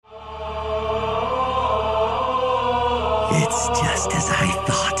It's just as I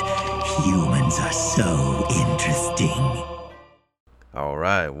thought. Humans are so interesting. All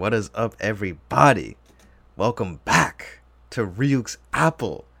right, what is up, everybody? Welcome back to Ryuk's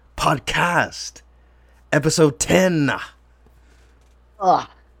Apple Podcast, episode 10.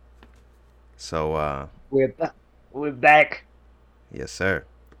 Ah, So, we're back. We're back. yes, sir,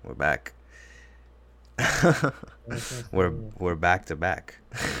 we're back. we're back to back.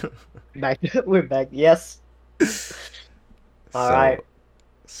 Back. We're back. Yes. All right.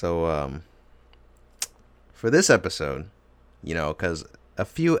 So, for this episode, because a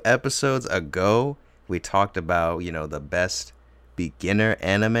few episodes ago we talked about, the best beginner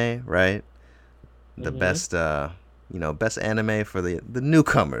anime, right? The best, best anime for the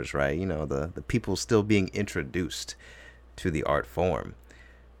newcomers, right? The people still being introduced to the art form.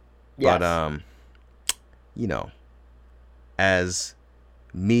 Yes. But as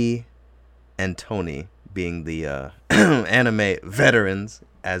me and Tony being the anime veterans,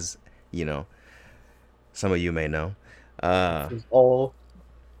 as some of you may know, This is all.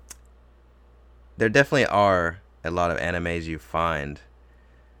 there definitely are a lot of animes you find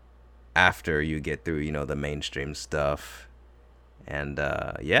after you get through, the mainstream stuff. And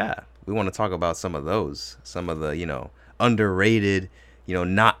we want to talk about some of those, some of the, underrated,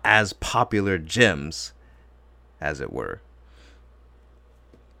 not as popular gems, as it were.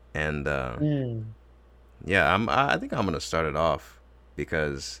 And I think I'm gonna start it off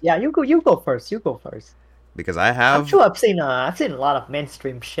because Yeah, you go. You go first. You go first. I I'm have sure I've seen a lot of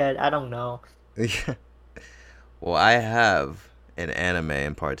mainstream shit. I don't know. well, I have an anime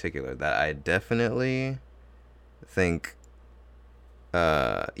in particular that I definitely think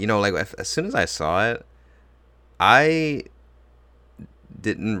as soon as I saw it, I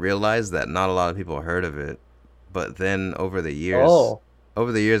didn't realize that not a lot of people heard of it, but then over the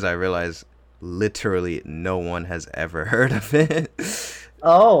years I realized literally no one has ever heard of it.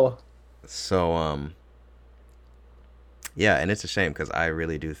 Oh. So yeah, and it's a shame because I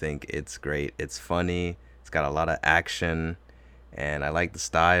really do think it's great. It's funny. It's got a lot of action, and I like the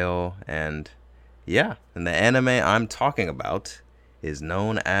style. And yeah, and the anime I'm talking about is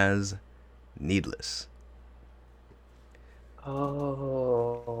known as Needless.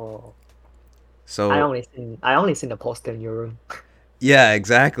 Oh. So I only seen the poster in your room. yeah,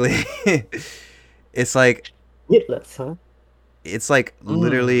 exactly. It's like Needless, huh? it's like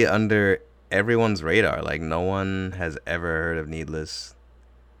literally under everyone's radar. Like no one has ever heard of Needless,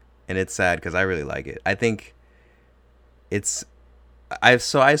 and it's sad because I really like it. I think it's I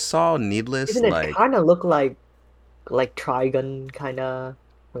saw Needless Isn't it like kind of look like Trigun, kind of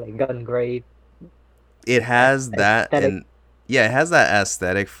like gun grade it has that, aesthetic? and yeah, it has that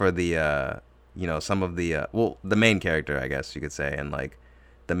aesthetic for the some of the the main character, I guess you could say, and like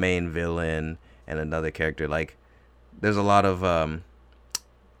the main villain and another character. Like there's a lot of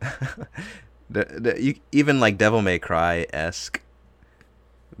even like Devil May Cry esque.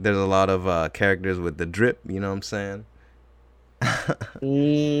 There's a lot of characters with the drip. You know what I'm saying?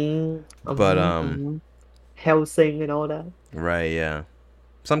 But Hellsing and all that. right, yeah.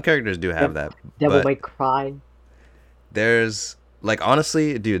 Some characters do have that, Devil but May Cry. there's like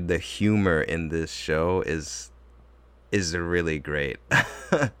honestly, dude, the humor in this show is really great.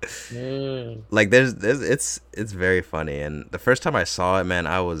 Like there's it's very funny, and the first time I saw it, man,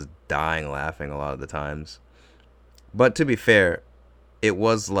 I was dying laughing a lot of the times. But to be fair, it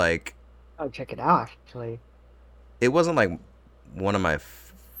was like I'll check it out actually. it wasn't like one of my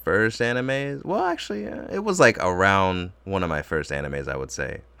first animes. Well, actually, yeah, it was like around one of my first animes, I would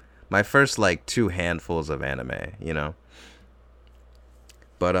say. My first like two handfuls of anime.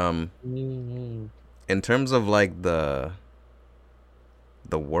 But in terms of like the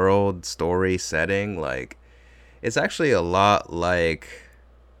world story setting, like it's actually a lot like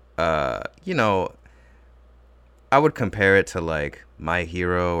you know, I would compare it to like My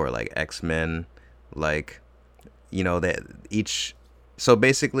Hero or like X-Men, like that each so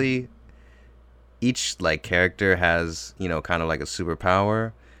basically each like character has, kind of like a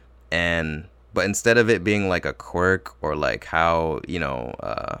superpower, and but instead of it being like a quirk or like how it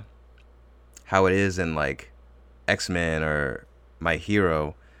is in like X-Men or My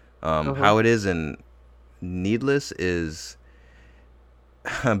Hero, how it is in Needless is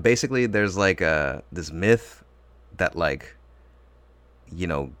basically there's like this myth that like you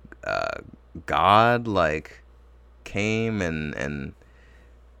know God like came and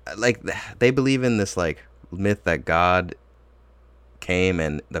like they believe in this like myth that God came,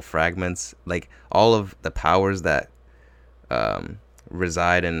 and the fragments, like all of the powers that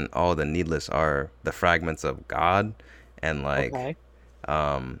reside in all the Needless are the fragments of God. And like Okay.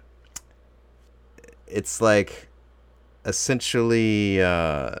 um it's like essentially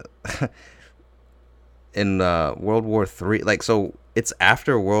in World War Three. Like, so it's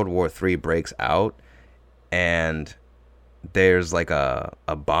after World War Three breaks out, and there's like a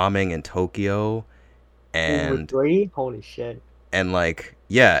bombing in Tokyo, World War and Three? Holy shit. like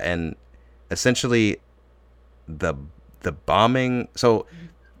yeah, and essentially the the bombing. So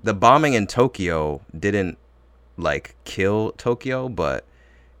the bombing in Tokyo didn't like kill Tokyo, but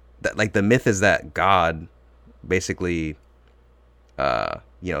that like the myth is that God basically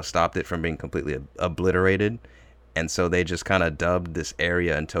stopped it from being completely obliterated, and so they just kind of dubbed this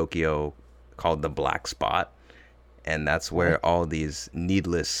area in Tokyo called the Black Spot, and that's What? where all these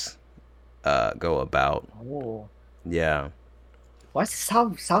needless go about. Oh. Yeah, Why does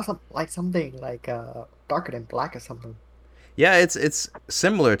it sounds like something like darker than black or something? yeah, it's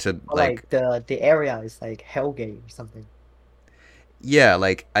similar to Or like like the area is like Hellgate or something. yeah,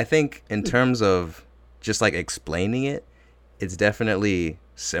 like I think in terms of just like explaining it, it's definitely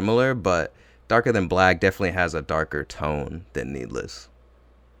similar, but Darker Than Black definitely has a darker tone than Needless.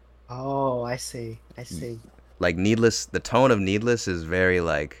 Oh, I see. I Y- see. Like Needless, the tone of Needless is very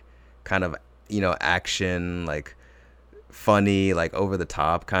like kind of action, like funny, like over the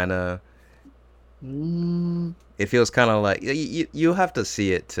top kind of. Mm, It feels kind of like you have to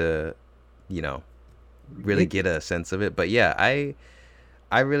see it to you know really it, get a sense of it. But yeah,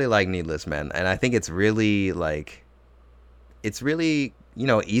 I really like Needless, man, and I think it's really like it's really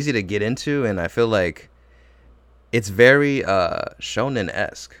easy to get into, and I feel like it's very shonen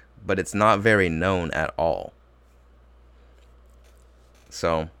esque, but it's not very known at all.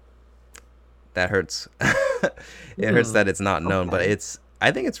 So that hurts. It hurts that it's not known, but okay. it's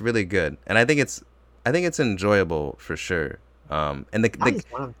I think it's really good, and I think it's enjoyable for sure. And That the is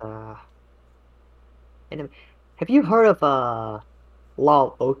one of the anime. Have you heard of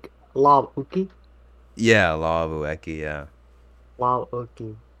Law of Uki? yeah, Law of Ueki, yeah. Law of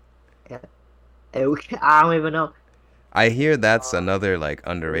Uki. Yeah. Uki. I don't even know. I hear that's Uh, another like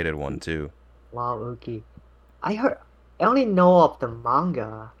underrated one Uki. too. Law of Uki. I only know of the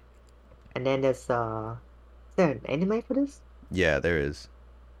manga, and then is there an anime for this? Yeah, there is.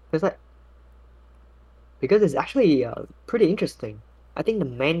 Because like because it's actually pretty interesting. I think the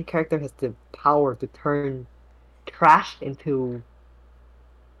main character has the power to turn trash into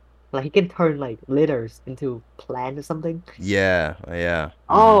like he can turn like litters into plant or something. Yeah, yeah.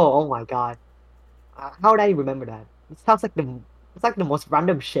 Oh my God. How would I remember that? It sounds like it's like the most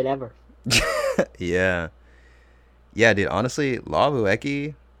random shit ever. Yeah. Yeah, dude, honestly, Law of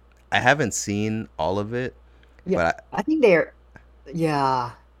Ueki, I haven't seen all of it, Yeah, but I think they're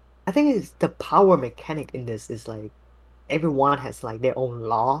yeah. I think it's the power mechanic in this is like everyone has like their own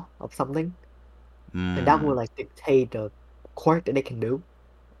law of something, and that will like dictate the quirk that they can do.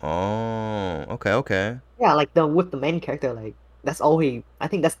 oh, okay, okay. Yeah, like the with the main character, like that's all he. I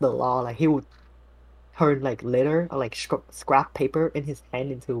think that's the law. Like he would turn like litter or like scrap paper in his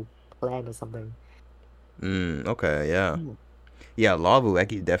hand into plant or something. Okay, yeah. Hmm. Yeah, Law of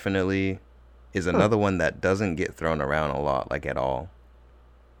Ueki definitely is Huh. another one that doesn't get thrown around a lot, like at all.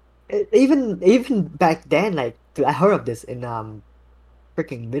 Even back then, like dude, I heard of this in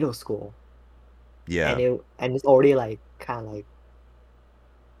freaking middle school, and Yeah, it's already like kind of like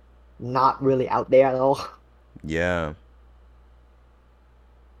not really out there at all. yeah,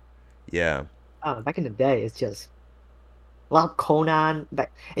 yeah. Back in the day, it's just a lot of Conan.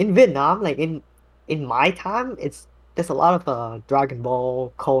 Back in Vietnam, like in my time, it's there's a lot of Dragon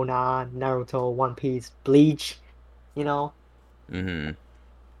Ball, Conan, Naruto, One Piece, Bleach, you know, Mm-hmm.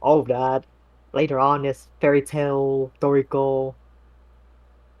 all of that. Later on, there's Fairy Tail, Doriko.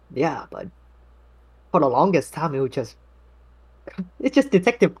 Yeah, but for the longest time, it's just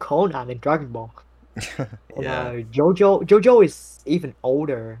Detective Conan and Dragon Ball. And Yeah. JoJo is even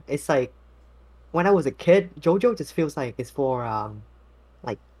older. It's like when I was a kid, JoJo just feels like it's for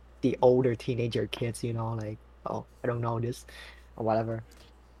like the older teenager kids, like oh I don't know this or whatever.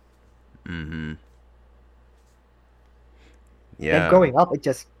 Mm-hmm. And Yeah. growing up, it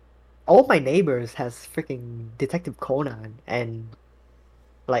just all my neighbors has freaking Detective Conan, and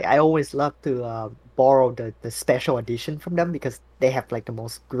like I always love to borrow the special edition from them because they have like the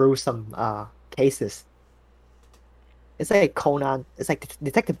most gruesome cases. It's like Conan. It's like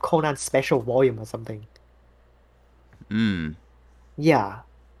Detective Conan special volume or something. Mm. Yeah,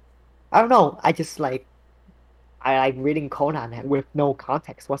 I don't know. I like reading Conan with no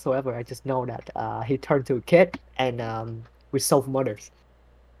context whatsoever. I just know that he turned to a kid and we solve murders.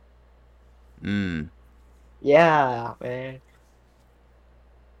 Mm. Yeah, man.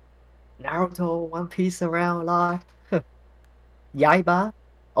 Naruto, One Piece around a lot. Yaiba.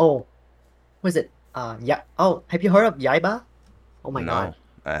 Oh, was it? Yeah. Oh, have you heard of Yaiba? Oh my god. No,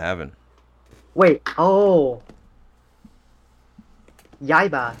 I haven't. Wait. Oh,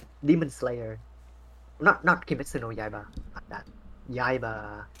 Yaiba, Demon Slayer. Not Kimetsu no Yaiba. Not that.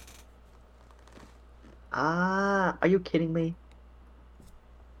 Yaiba. Ah, are you kidding me?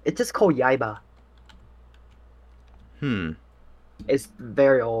 It's just called Yaiba. Hmm. It's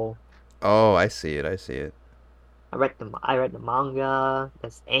very old. Oh, I see it. I see it. I read the manga.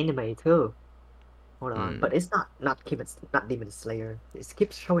 There's anime too. Hold on, Hmm. but it's not Kimetsu, not Demon Slayer. It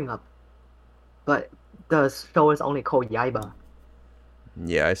keeps showing up, but the show is only called Yaiba.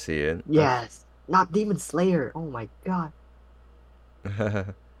 Yeah, I see it. Yes, not Demon Slayer. Oh my god.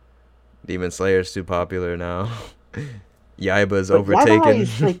 Demon Slayer's too popular now. Yaiba's But Yaiba overtaken.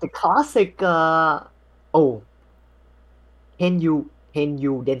 is like the classic. Oh, can you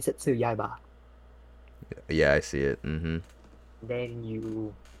Densetsu Yaiba? Yeah, I see it. Then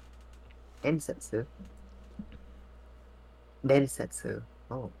you Densetsu Densetsu.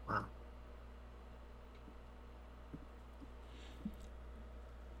 Oh wow.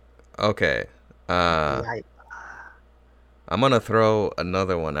 Okay. Uh, Yaiba. I'm gonna throw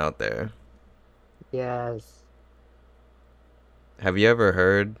another one out there. Yes, Have you ever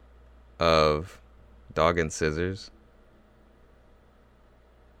heard of Dog and Scissors?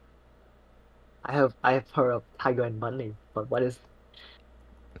 I have heard of Tiger and Bunny, but what is?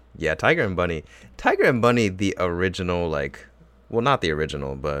 Yeah, Tiger and Bunny. Tiger and Bunny, the original, like, well, not the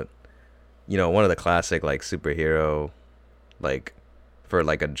original, but one of the classic like superhero, like, for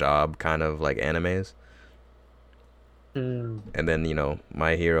like a job kind of like animes. Hmm. And then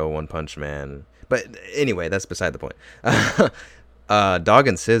My Hero, One Punch Man. But anyway, that's beside the point. Dog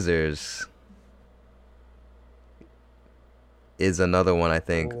and Scissors is another one I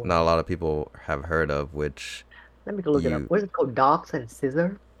think Oh, not a lot of people have heard of, which let me go look it up. you What is it called? Dogs and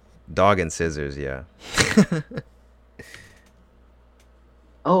Scissors? Dog and Scissors, yeah.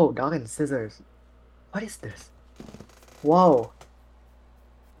 Oh, Dog and Scissors. What is this? Whoa.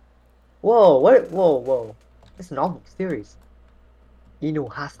 Whoa, what? Whoa, whoa. It's a novel series.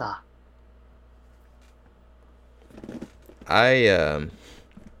 Inuhasa. I um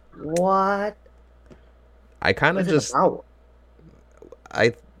What? I kind What of is it just about?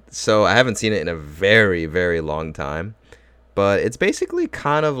 I so I haven't seen it in a very very long time, but it's basically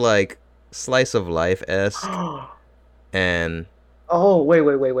kind of like slice of life esque, and Oh, wait.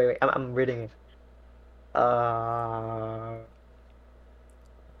 I'm reading it. Uh,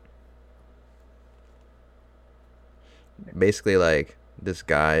 basically like this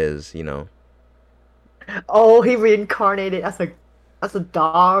guy is oh, he reincarnated as a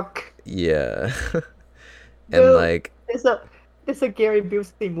dog. yeah, and Dude, like it's a Gary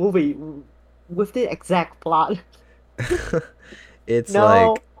Busey movie with the exact plot. it's No.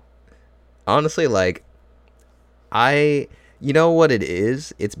 like honestly like I you know what it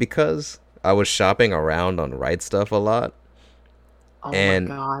is? It's because I was shopping around on Right Stuff a lot, Oh my and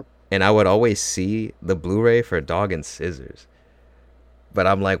God. I would always see the Blu-ray for Dog and Scissors. But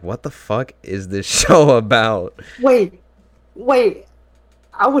I'm like, what the fuck is this show about? Wait, wait.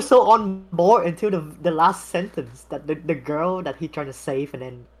 I was so on board until the last sentence that the girl that he trying to save and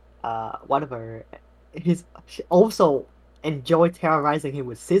then whatever she also enjoyed terrorizing him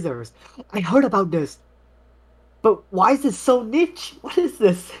with scissors. I heard about this, but why is it so niche? What is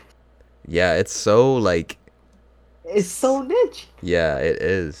this? Yeah, it's so like It's so niche. yeah, it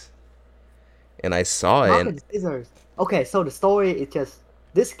is. And I saw it Dog and and scissors. Okay, so the story is just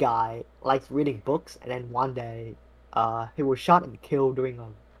this guy likes reading books, and then one day, he was shot and killed during a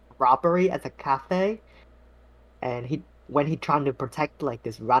robbery at a cafe, and he trying to protect like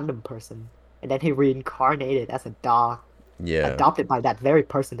this random person, and then he reincarnated as a dog, yeah, adopted by that very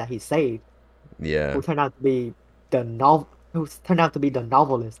person that he saved, yeah, who turned out to be the novelist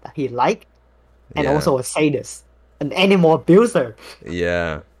that he liked, and yeah, also a sadist, an animal abuser.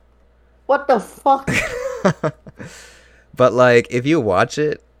 yeah. What the fuck? But like if you watch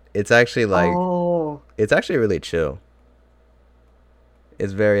it, it's actually like Oh, it's actually really chill.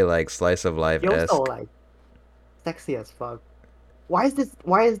 It's very like slice of life he also esque. like sexy as fuck. Why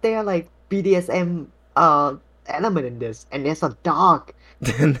is there like BDSM element in this? And there's a dog.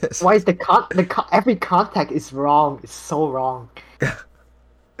 Why is every contact is wrong? It's so wrong.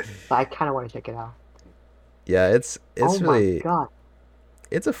 But I kind of want to check it out. Yeah, Oh it's my really god.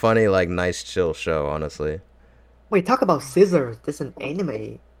 it's a funny like nice chill show, honestly. Wait, talk about scissors. There's an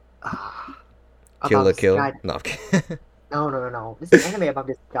anime uh, Kill about the this Kill. guy. No, I'm kidding. No. This is an anime about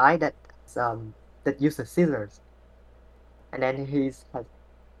this guy that uses scissors, and then his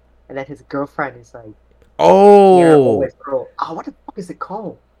girlfriend is like, hair Oh, always grow. Oh, what the fuck is it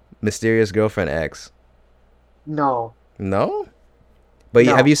called? Mysterious Girlfriend X. No, No? But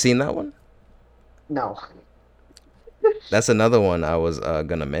have no, you seen that one? no. That's another one I was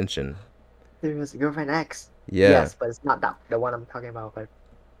gonna mention. Serious Girlfriend X. Yeah. Yes, but it's not that the one I'm talking about. But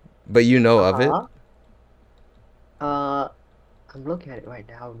But you know of it? uh-huh. Uh, I'm looking at it right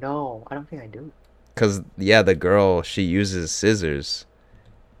now. No, I don't think I do. Cause yeah, the girl, she uses scissors.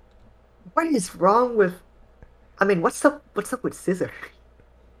 What is wrong with? I mean, what's up with scissor?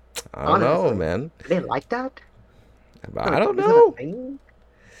 I don't know, Honestly, man. they like that? I don't Is it a know. thing?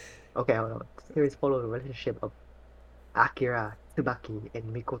 Okay, hold on. Series follow the relationship of Akira Tsubaki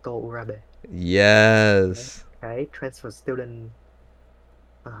and Mikoto Urabe. Yes. Okay, transfer student.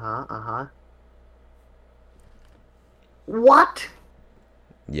 Uh-huh. What?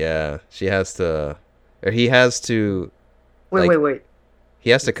 Yeah, she has to, or he has to, Wait, like, wait. he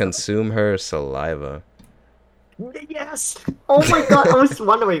has to consume her saliva. Yes! Oh my god, I was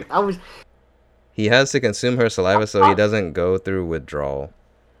wondering. He has to consume her saliva so he doesn't go through withdrawal.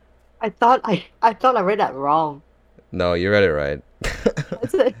 I thought I read that wrong. No, you read it right.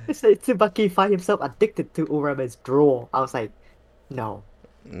 It's Tsubaki find himself addicted to Urabe's drool. I was like, no.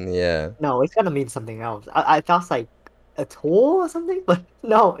 Yeah. No, it's gonna mean something else. I thought it's like a tool or something, but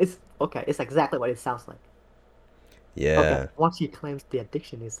no, it's okay. It's exactly what it sounds like. Yeah. Okay, once he claims the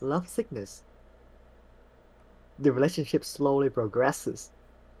addiction is love sickness, the relationship slowly progresses.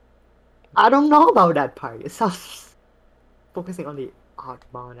 I don't know about that part. It sounds focusing on the art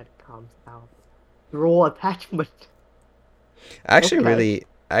bond that comes out. Raw attachment. I actually Okay.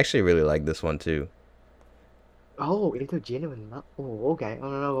 really like this one too. Oh, into genuine love. Oh, okay. Oh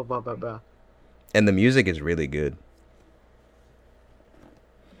no, blah. And the music is really good.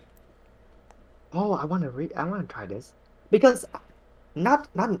 Oh, I wanna try this because not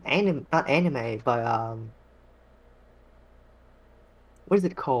anime, but what is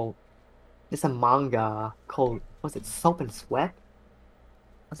it called? It's a manga called what's it? Soap and Sweat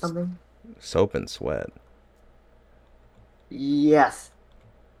or something? Soap and Sweat. Yes,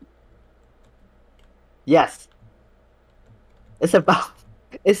 yes. It's about.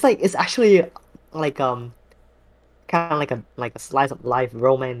 It's actually like kind of like a slice of life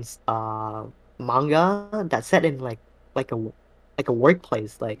romance manga that's set in like a like a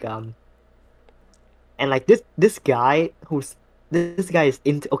workplace and like this guy this guy is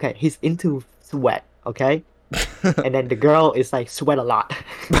into okay he's into sweat, okay, and then the girl is like sweat a lot.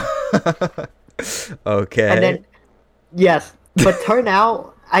 And Okay. then yes, but turn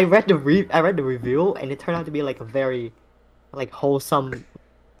out I read the review and it turned out to be like a very like wholesome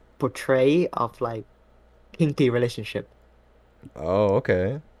portray of like kinky relationship. Oh,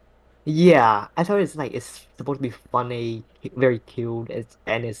 okay. Yeah, I thought it's supposed to be funny, very cute.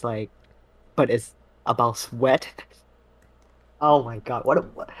 It's like, but it's about sweat. Oh my god, what?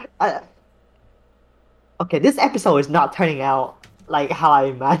 I, okay, this episode is not turning out like how I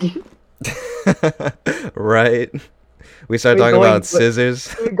imagined. Right. We start We're talking about going we're,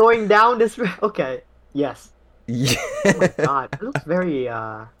 scissors. we're going down this. Okay, yes. Yeah. Oh my god, it looks very.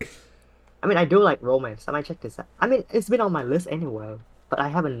 I mean, I do like romance. I might check this out. I mean, it's been on my list anyway, but I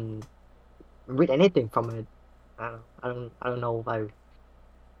haven't read anything from it. I don't know if I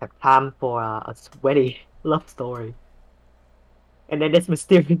have time for a sweaty love story. And then this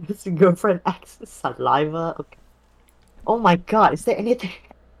mysterious girlfriend acts saliva. Okay. Oh my god, is there anything?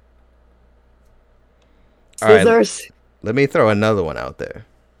 All right. Scissors. Let me throw another one out there.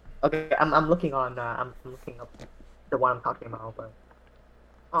 Okay, I'm looking on. I'm looking up the one I'm talking about. But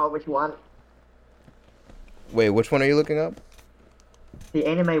oh, which one? Wait, which one are you looking up? The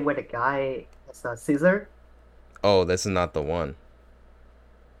anime where the guy has a scissor. Oh, this is not the one.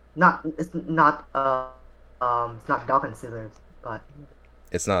 Not it's not dog and scissors, but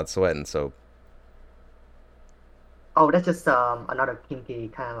It's not Sweat and Soap. oh, that's just another kinky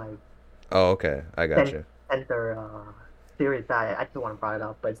kind of like Oh, okay. I got you. center series that I actually want to bring it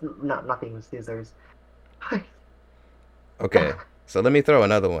up, but it's not nothing with scissors. Okay. So let me throw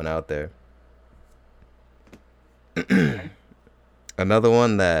another one out there. Another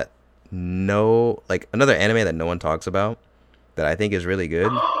one that another anime that no one talks about that I think is really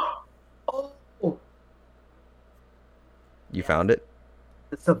good. Oh, You found it?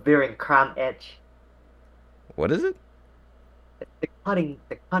 the severing crime edge. What is it? The cutting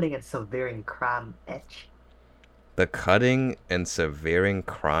and severing crime edge. The Cutting and Severing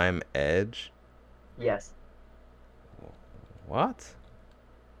Crime Edge? Yes. What?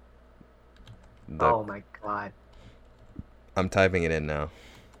 Oh my god. I'm typing it in now.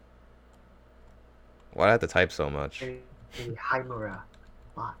 Why do I have to type so much? The Himura.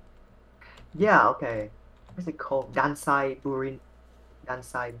 What? Yeah, okay. What's it called?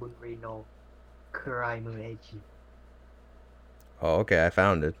 Dansai Bunri no Kuraimu Eiji. Oh, okay, I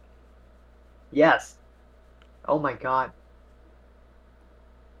found it. Yes. Oh my god.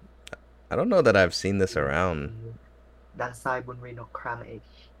 I don't know that I've seen this around. Dansai Bunri no Kram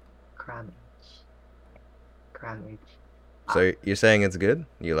Eiji. Kram Eiji. Kram Eiji. So you're saying it's good?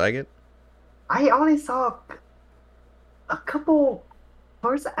 You like it? I only saw a couple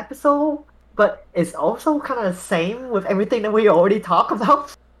first episode, but it's also kind of the same with everything that we already talked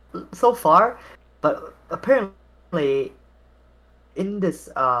about so far. But apparently, in this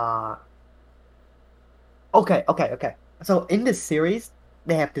okay. So in this series,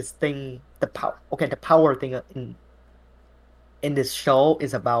 they have this thing, the power. Okay, the power thing in this show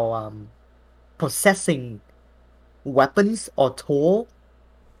is about possessing weapons or tool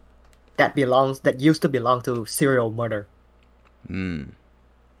that used to belong to serial murder. Hmm.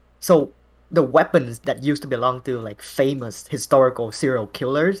 So the weapons that used to belong to like famous historical serial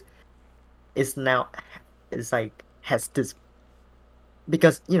killers is now is like has this,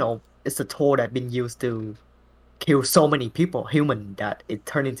 because it's a tool that been used to kill so many people, human, that it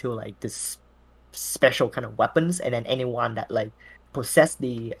turned into like this special kind of weapons, and then anyone that like possess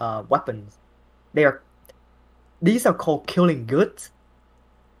the weapons, they are these are called killing goods.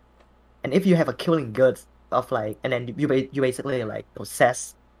 And if you have a killing goods of like, and then you basically like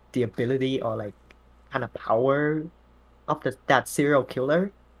possess the ability or like kind of power of that serial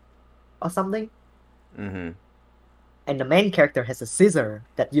killer or something. Mm-hmm. And the main character has a scissor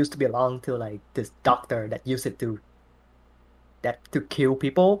that used to belong to like this doctor that used it to kill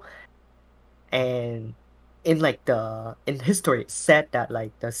people. And in history, it's said that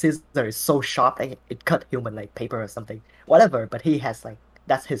like the scissor is so sharp that it cut human like paper or something, whatever. But he has like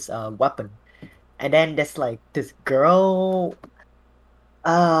that's his weapon. And then there's like this girl,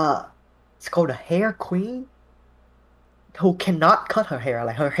 uh, it's called the Hair Queen, who cannot cut her hair.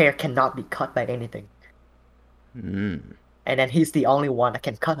 Like her hair cannot be cut by anything. Mm. And then he's the only one that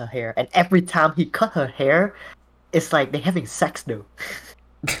can cut her hair. And every time he cut her hair, it's like they're having sex though.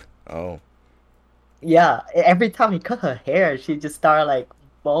 Oh. Yeah, every time he cut her hair, she just started like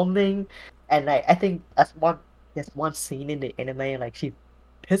moaning, and like I think there's one scene in the anime like she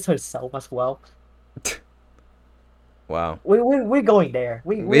pissed herself as well. Wow. We're going there.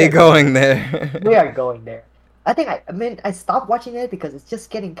 We going there. We are going there. I mean I stopped watching it because it's just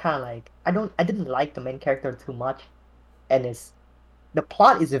getting kind of like I didn't like the main character too much, and the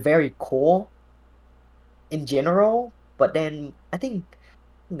plot is very cool in general, but then I think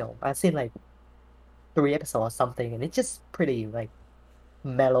I've seen like 3 episodes or something, and it's just pretty like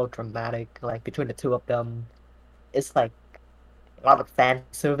melodramatic, like between the two of them. It's like a lot of fan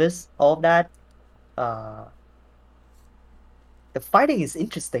service, all of that. Uh, the fighting is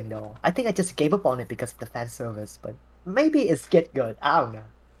interesting though. I think I just gave up on it because of the fan service, but maybe it's get good. I don't know.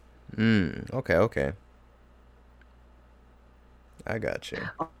 Okay, okay. I got you.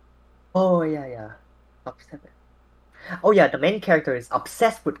 Oh yeah. Obsessed. Oh yeah, the main character is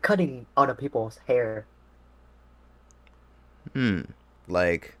obsessed with cutting other people's hair.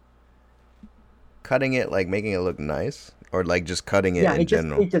 Like cutting it, like making it look nice, or like just cutting it Yeah, in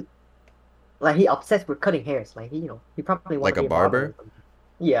general. he just like he obsessed with cutting hairs. Like he probably want Like to a be a barber or barber? something.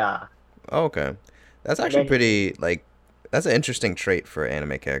 Yeah, Oh, okay. That's and actually then pretty like that's an interesting trait for an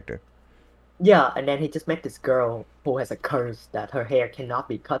anime character. yeah, and then he just met this girl who has a curse that her hair cannot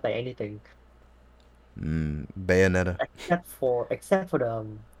be cut by anything Bayonetta. except for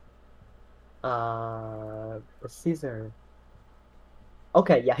the scissor.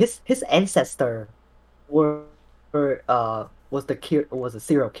 Okay, yeah, his ancestor were was a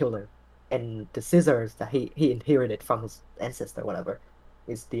serial killer, and the scissors that he inherited from his ancestor, whatever,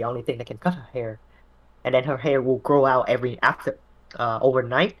 is the only thing that can cut her hair, and then her hair will grow out every after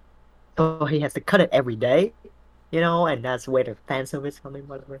overnight, so he has to cut it every day, and that's where the fan service come in,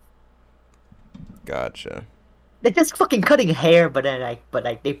 whatever. Gotcha. They're just fucking cutting hair, but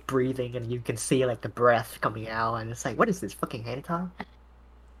they breathing, and you can see like the breath coming out, and it's like, what is this fucking hentai?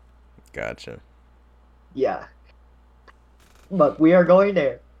 Gotcha. Yeah, but we are going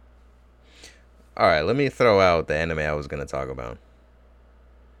there. All right, let me throw out the anime I was gonna talk about.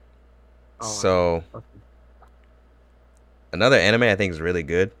 Oh, So okay. another anime I think is really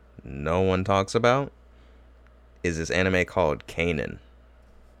good, no one talks about, is this anime called Kanan.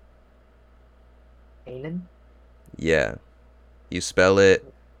 Kanan? Yeah, you spell it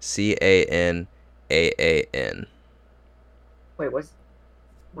Canaan. Wait, what's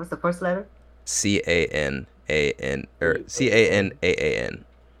the first letter? Canaan or Canaan.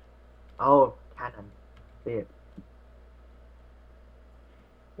 Oh, Canon. Weird.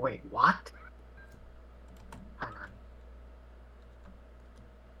 Wait, what? Hang on.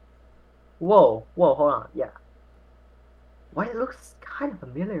 Whoa, whoa, hold on. Yeah. Why it looks kind of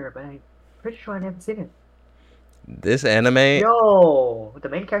familiar, but I'm pretty sure I never seen it. This anime, Yo, the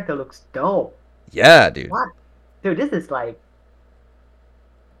main character looks dope. yeah, dude, What? Dude, this is like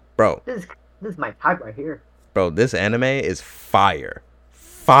bro, this is this is my type right here. bro, this anime is fire,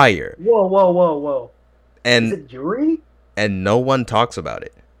 fire, Whoa, whoa, whoa, whoa. Is and it Yuri? no one talks about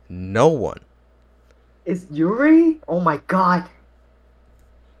it. No one. Is Yuri? Oh my god.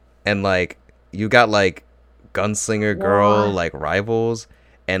 And like you got like gunslinger girl What? like rivals,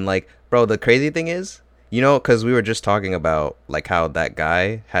 and like bro, the crazy thing is, you know, because we were just talking about like how that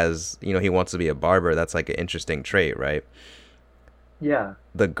guy has, you know, he wants to be a barber. That's like an interesting trait, right? Yeah.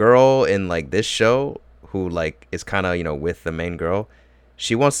 The girl in like this show who like is kind of, you know, with the main girl,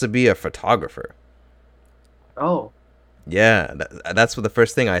 she wants to be a photographer. Oh. Yeah, that's what the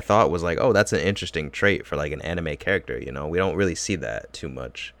first thing I thought was like, oh, that's an interesting trait for like an anime character. You know, we don't really see that too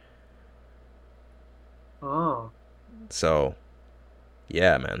much. Oh. So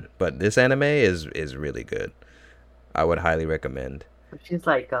yeah, man. But this anime is really good. I would highly recommend. She's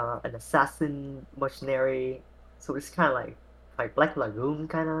like an assassin mercenary, so it's kind of like Black Lagoon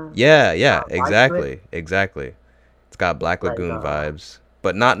kind of Yeah, yeah, vibe to it. exactly, exactly. It's got Black Like Lagoon vibes,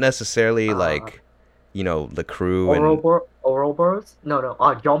 but not necessarily uh like, you know, the crew and Ouroboros? No, no.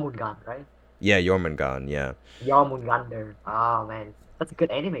 Jormungand, right? yeah, Jormungand. Yeah, Jormungander. Oh man, that's a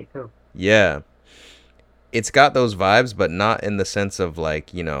good anime too. yeah. It's got those vibes, but not in the sense of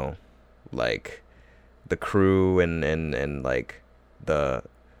like, you know, like the crew and like the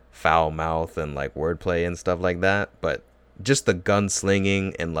foul mouth and like wordplay and stuff like that, but just the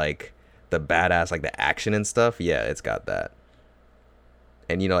gunslinging and like the badass like the action and stuff. Yeah, it's got that.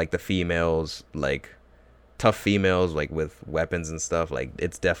 And you know, like the females, like tough females like with weapons and stuff, like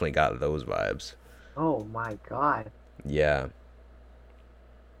it's definitely got those vibes. Oh my god. Yeah.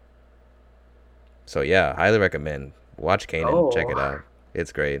 So yeah, highly recommend. Watch Kanan, check Oh, it out.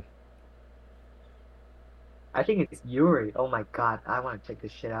 It's great. I think it's Yuri. Oh my god, I want to check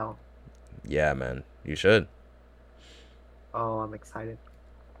this shit out. Yeah, man. You should. Oh, I'm excited.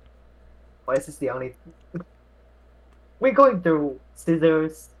 Why is this the only? We're going through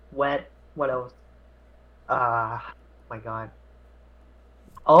scissors, wet. What else? My god.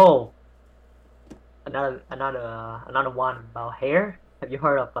 Oh, another one about hair. Have you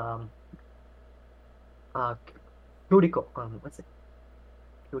heard of uh cuticle? What's it?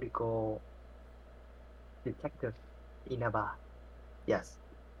 Cuticle detective Inaba. Yes,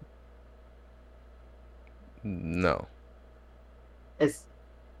 No. it's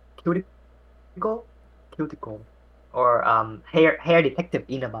cuticle, cuticle, or hair detective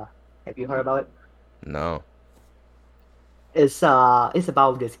Inaba. Have you heard about it? No. It's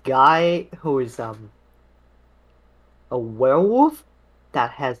about this guy who is a werewolf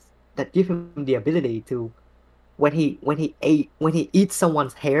that give him the ability to when he eats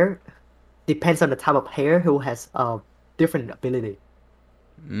someone's hair, depends on the type of hair, who has a different ability.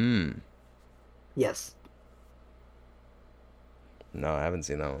 Mm. Yes. No, I haven't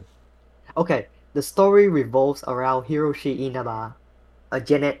seen that one. Okay. The story revolves around Hiroshi Inaba, a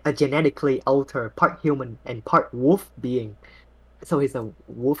genetically altered part human and part wolf being. So he's a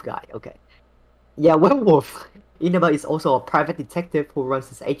wolf guy. Okay. Yeah, werewolf. Inaba is also a private detective who runs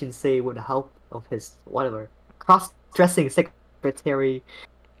his agency with the help of his whatever cross-dressing secretary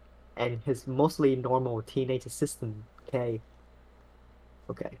and his mostly normal teenage assistant, Kay.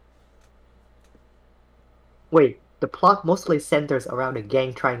 Okay. Wait, the plot mostly centers around a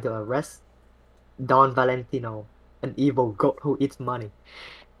gang trying to arrest Don Valentino, an evil goat who eats money.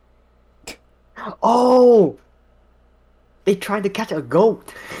 Oh! They tried to catch a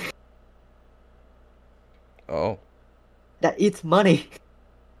goat Oh. that eats money.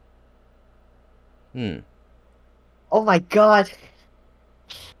 Hmm. Oh my god!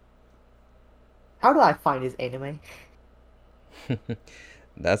 How do I find this anime?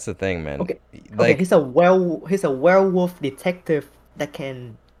 That's the thing, man. Okay, okay, Like, he's a werewolf detective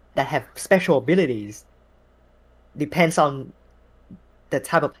that have special abilities. Depends on the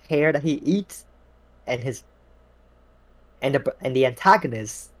type of hair that he eats, and his and the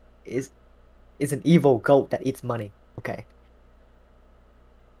antagonist is is an evil goat that eats money. Okay.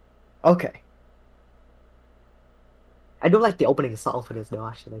 Okay. I do like the opening song for this though,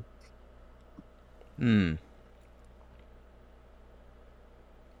 actually. hmm.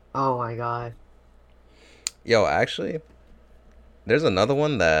 Oh my god. Yo, actually, there's another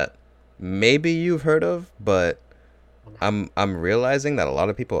one that maybe you've heard of, but I'm realizing that a lot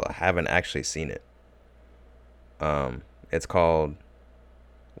of people haven't actually seen it. It's called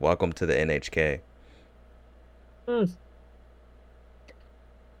Welcome to the NHK. Hmm.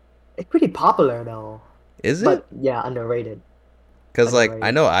 It's pretty popular though, Is it? but yeah, underrated. Cause like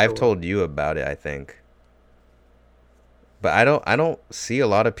I Underrated know for I've sure. told you about it, I think, but I don't see a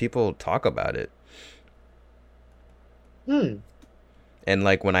lot of people talk about it. Hmm. And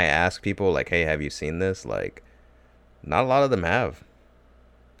like when I ask people like, "Hey, have you seen this?" Like, not a lot of them have.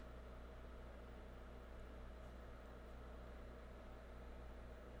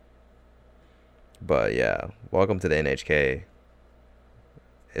 But yeah, welcome to the NHK.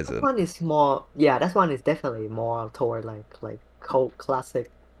 Is That a one is more. Yeah, that one is definitely more toward like cult classic,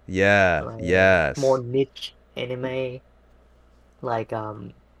 yeah, like more yes, niche anime. Like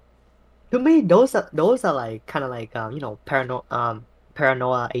to me, those are like kind of like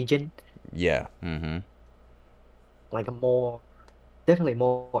paranoia agent, yeah, mm-hmm, like a more definitely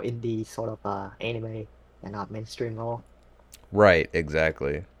more indie sort of anime and not mainstream at all. right,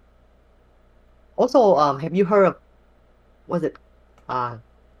 exactly. Also, have you heard of was it uh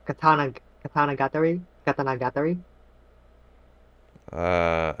Katana Katana Gatari?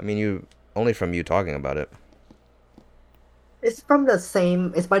 I mean, you only from you talking about it, It's from the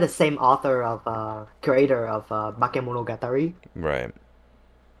same. It's by the same author of creator of Bakemonogatari right?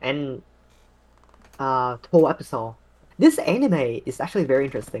 and 12 episode. This anime is actually very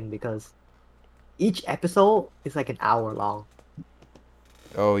interesting because each episode is like an hour long.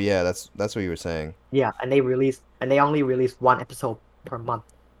 Oh yeah, that's what you were saying. Yeah, and they only release one episode per month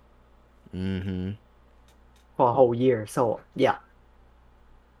Mm-hmm. for a whole year. So yeah,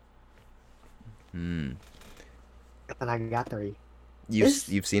 Hmm. Katanagatari. You've It's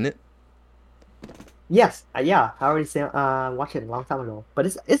you've seen it? yes, yeah, I already watched it a long time ago. But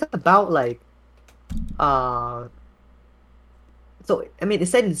it's about like uh so I mean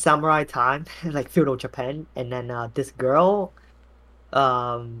it's set in samurai time, like feudal Japan, and then this girl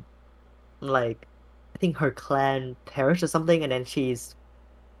um like I think her clan perished or something, and then she's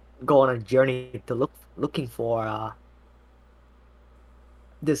go on a journey to looking for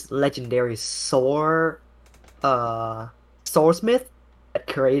this legendary uh swordsmith that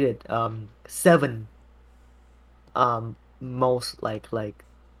created seven most like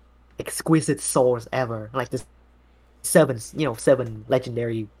exquisite swords ever, like the seven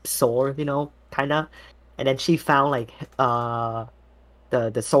legendary swords, kinda. And then she found like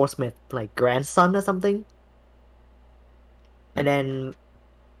the swordsmith like grandson or something, and then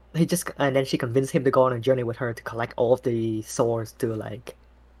and then she convinced him to go on a journey with her to collect all of the swords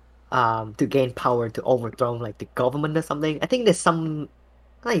to gain power to overthrow like the government or something. I think there's something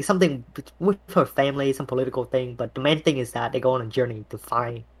with her family, some political thing, but the main thing is that they go on a journey to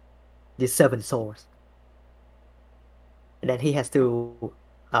find these seven swords, and then he has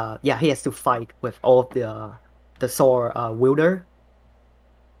to fight with all of the sword wielder,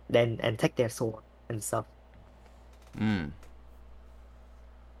 then and take their sword and stuff. Mm.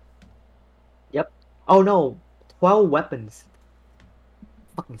 Yep. Oh no, 12 weapons.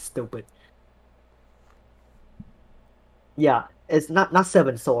 Fucking stupid. Yeah, it's not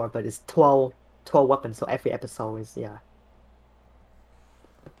seven sword, but it's 12 weapons. So every episode is yeah.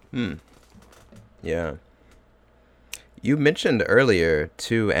 Hmm. Yeah. You mentioned earlier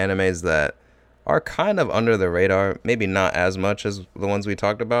two animes that are kind of under the radar, maybe not as much as the ones we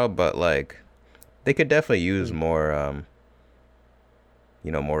talked about, but like they could definitely use Mm. more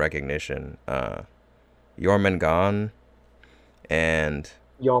more recognition. Jormungand and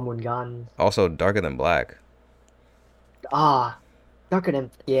Jormungand. also Darker Than Black. Ah, Darker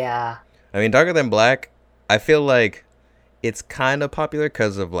than yeah. I mean, Darker Than Black, I feel like it's kind of popular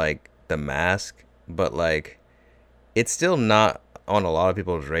because of like the mask, but like it's still not on a lot of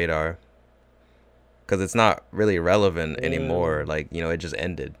people's radar because it's not really relevant anymore. Mm. Like, it just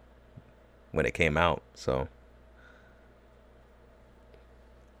ended when it came out. So,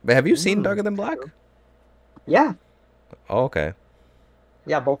 but have you seen Darker Than Black? True. Yeah, Oh, okay.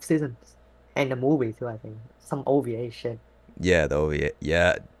 yeah, both seasons and the movie too. I think some OVA shit. Yeah, the OVA.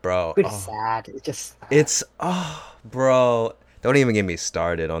 Yeah, bro. Pretty Oh, sad. It's just sad. it's bro. Don't even get me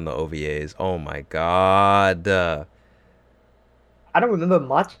started on the OVAs. Oh my god. I don't remember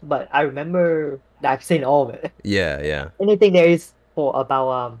much, but I remember that I've seen all of it. Yeah, yeah, Anything there is for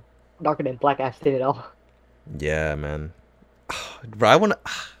about Darker Than Black, I've seen it all. yeah, man. Bro,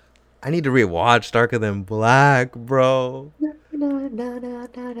 I need to rewatch Darker Than Black, bro.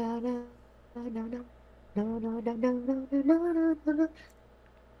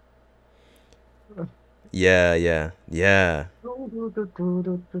 Yeah, yeah, yeah. Oh my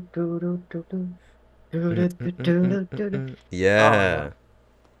god. Yeah.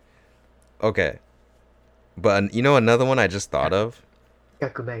 Okay. But you know another one I just thought of?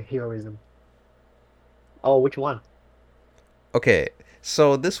 Gakumen Heroism. Oh, which one? Okay,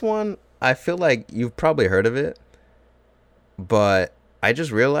 so this one, I feel like you've probably heard of it, but I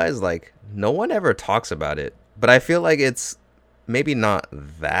just realized like no one ever talks about it. But I feel like it's maybe not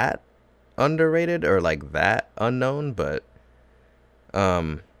that underrated or like that unknown, but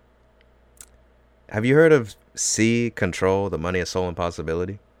um have you heard of C Control, The Money, a Soul, and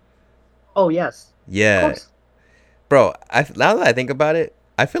Possibility? Oh yes, of Yeah. course. Bro, now that I think about it,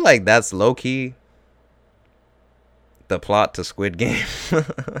 I feel like that's low key the plot to Squid Game.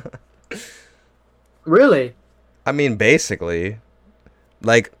 Really? I mean, basically,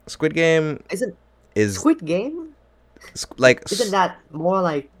 like Squid Game Isn't is Squid Game? like Isn't that more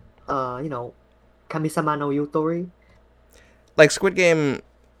like you know, Kamisama no Yutori? like Squid Game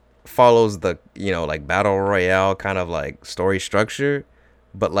follows the, like battle royale kind of like story structure,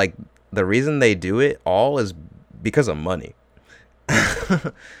 but like the reason they do it all is because of money.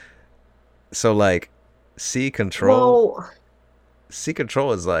 So like C Control, Well, C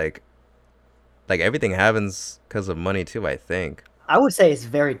Control is like everything happens because of money too, I think. I would say it's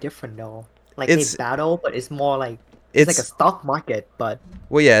very different though. Like they It's battle, but it's more like it's like a it's stock market, but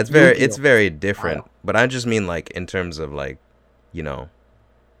well, yeah, it's Yu-Gi-Oh very different, style. but I just mean like in terms of like, you know,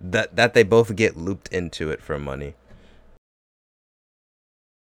 that they both get looped into it for money.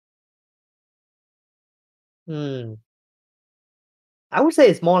 Hmm. I would say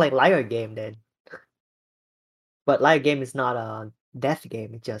it's more like Liar Game then. But Liar Game is not a death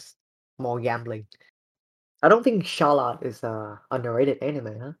game, it's just more gambling. I don't think Charlotte is a underrated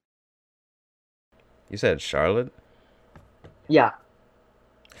anime, huh? You said Charlotte? Yeah.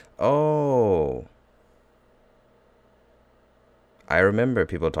 Oh, I remember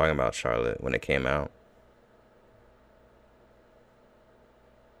people talking about Charlotte when it came out.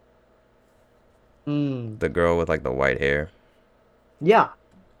 Hmm. The girl with like the white hair. Yeah.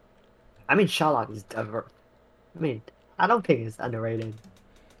 I mean Charlotte is I mean, I don't think it's underrated.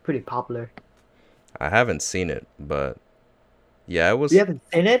 Pretty popular. I haven't seen it, but yeah, it You was. haven't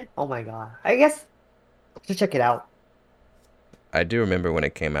seen it? Oh my god. I guess you should check it out. I do remember when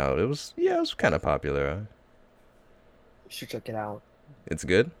it came out. It was, yeah, it was kind of popular. You should check it out. It's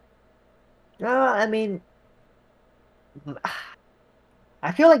good. I mean,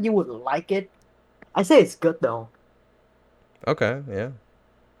 I feel like you would like it. I say it's good though. Okay, yeah.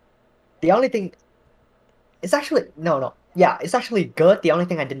 The only thing it's actually no. Yeah, it's actually good. The only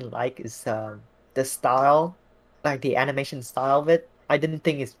thing I didn't like is the style, like the animation style of it. I didn't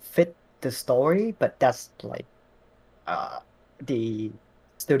think it fit the story, but that's like uh the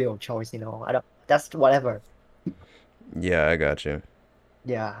studio choice, you know. I don't that's whatever. Yeah, I got you.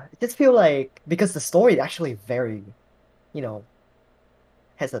 Yeah. I just feel like because the story is actually very, you know,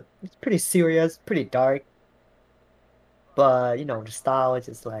 it's pretty serious, pretty dark, but you know, the style is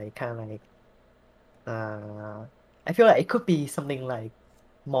just like kind of like uh I feel like it could be something like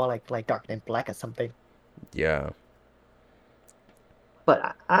more like Dark than Black or something. Yeah.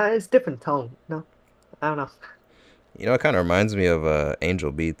 But it's different tone. No, I don't know. You know, it kind of reminds me of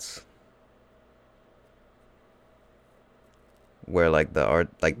Angel Beats, where like the art,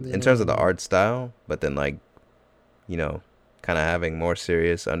 like in terms of the Mm, art style, but then like, you know, kind of having more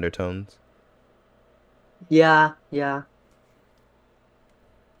serious undertones. yeah, yeah.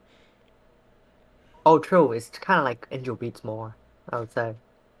 Oh, true. It's kind of like Angel Beats more, I would say.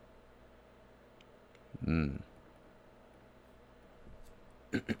 Mm.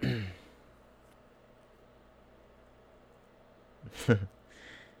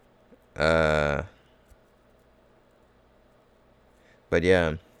 Uh, but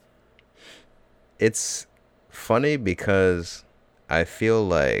yeah, it's funny because I feel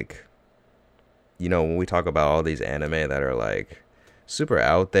like, when we talk about all these anime that are like super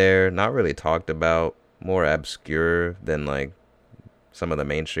out there, not really talked about, more obscure than like some of the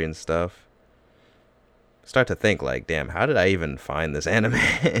mainstream stuff, start to think like, damn, how did I even find this anime?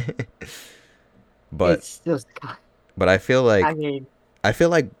 but It's just, but I mean, I feel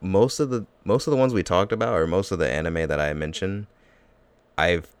like most of the ones we talked about, or most of the anime that I mentioned,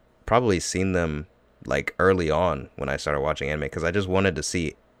 I've probably seen them like early on when I started watching anime, because I just wanted to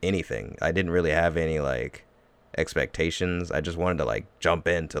see anything. I didn't really have any like expectations. I just wanted to like jump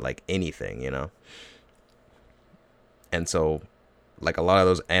into like anything. And so like a lot of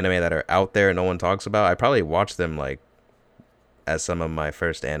those anime that are out there and no one talks about, I probably watched them like as some of my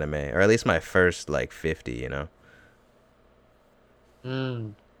first anime, or at least my first like 50.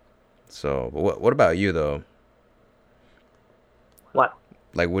 mm, So, but what about you though? what?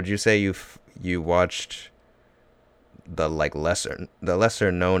 Like, would you say you watched the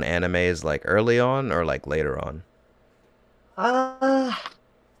lesser known animes like early on or like later on? Uh,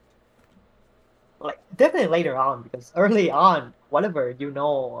 like definitely later on because early on, whatever you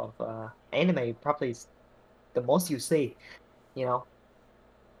know of anime probably is the most you see. You know,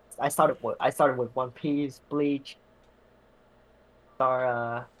 I started with One Piece, Bleach,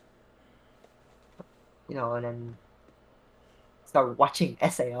 start and then started watching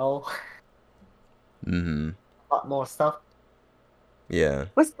SAO, Mm-hmm. a lot more stuff. Yeah.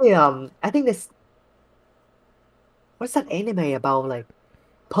 What's the I think this what's that anime about like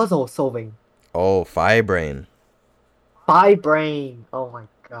puzzle solving? Oh, Firebrain. Five Brain. Oh my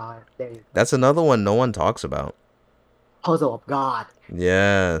God, there you go. That's another one no one talks about. Puzzle of God.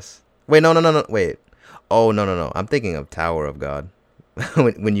 Yes. Wait, no, no, no, no. Wait. Oh, no, no, no. I'm thinking of Tower of God.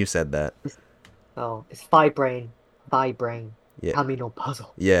 When you said that. It's Five Brain. Five Brain. Yeah. Kamino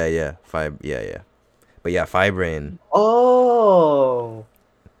Puzzle. Yeah, yeah. Five. Yeah, yeah. But yeah, Firebrain. Oh,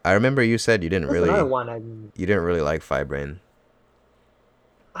 I remember you said that's another one. you didn't really like Firebrain,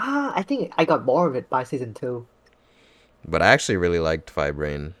 I think I got bored of it by season two. but I actually really liked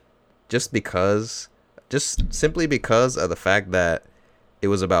Firebrain, just because, just simply because of the fact that it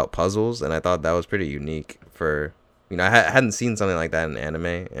was about puzzles, and I thought that was pretty unique for, hadn't seen something like that in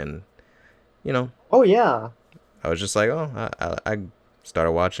anime, and you know, Oh yeah. I was just like, oh, I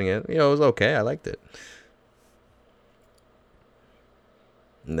started watching it. It was okay. I liked it,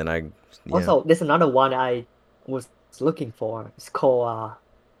 and then yeah, Also, there's another one I was looking for. It's called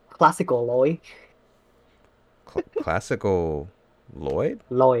Classical Loi. classical Lloyd.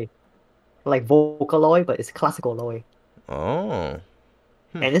 Loi. Like Vocaloid, but it's Classical Loi. Oh,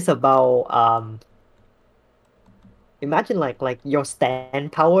 And it's about imagine like your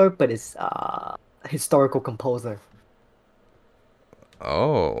stand power, but it's historical composer.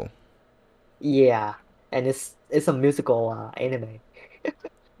 oh, Yeah. And it's a musical anime.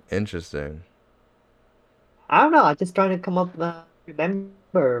 interesting. I don't know, I'm just trying to come up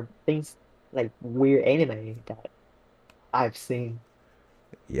remember things like weird anime that I've seen.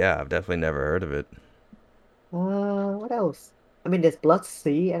 Yeah, I've definitely never heard of it. What else? I mean, there's Blood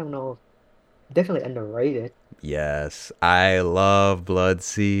Sea. I don't know. Definitely underrated. Yes, I love Blood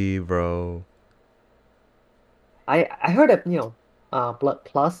Sea, bro. I heard that Blood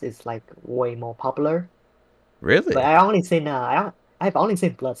Plus is like way more popular, but Really? I've only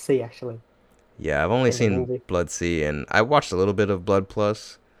seen Blood Sea actually Yeah, I've only in the seen movie. Blood Sea, and I watched a little bit of Blood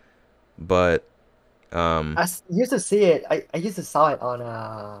Plus, but um, Used to see it. I used to saw it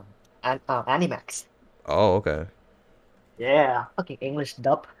on Animax. oh, okay, Yeah, fucking English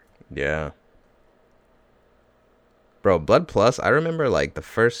dub. yeah, bro. Blood Plus, I remember like the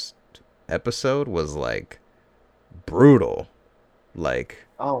first episode was like brutal, like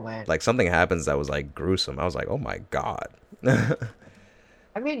Oh man. like something happens that was like gruesome. I was like, oh my god.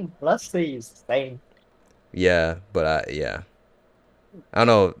 I mean, Blood Sea is the same. Yeah, but yeah, I don't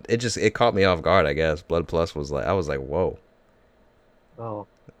know. It caught me off guard. I guess Blood Plus was like, I was like, whoa, Oh,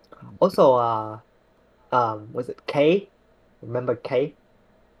 also was it K? Remember K?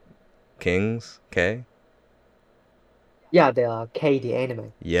 Kings, K. Yeah, the K, the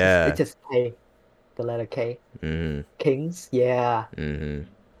anime. It's Yeah. just K, the letter K. Mhm. Kings, yeah. Mhm.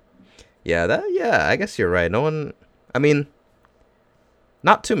 Yeah, yeah, I guess you're right. No one I mean,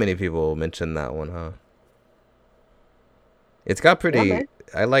 not too many people mention that one, huh? It's got Yeah, pretty man.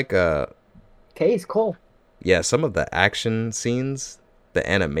 I like K is cool. yeah, some of the action scenes, the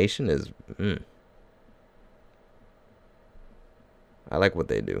animation is I like what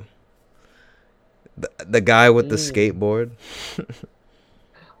they do. The guy with the Mm. skateboard.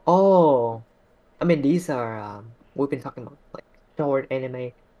 Oh, I mean these are we've been talking about like short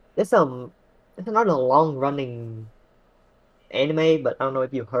anime. There's another long running anime, but I don't know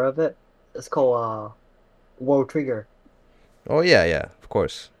if you've heard of it. It's called World Trigger. Oh yeah, yeah, of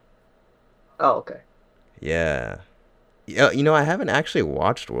course. Oh, okay. Yeah. Yeah, I haven't actually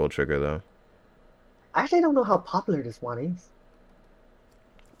watched World Trigger though. I actually don't know how popular this one is.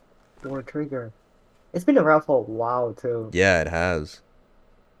 World Trigger. It's been around for a while too. Yeah, it has.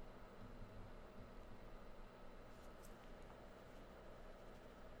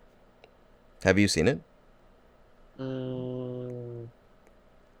 Have you seen it? Mm,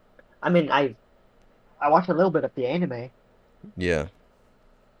 I mean I watched a little bit of the anime. Yeah.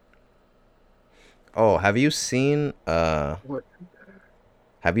 Oh, What?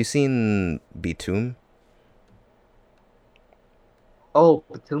 have you seen Bitum? Oh,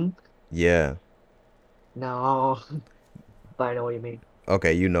 Batum? Yeah. No, but I know what you mean.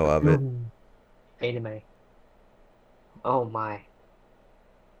 Okay, you know of it. Batum anime. Oh my.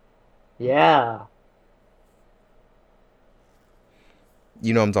 Yeah.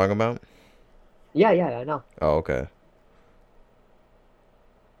 You know what I'm talking about? Yeah, I know. Oh, okay.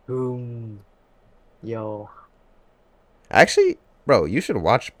 Boom. Yo. Actually, bro, you should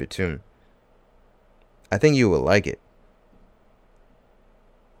watch Batum. I think you will like it.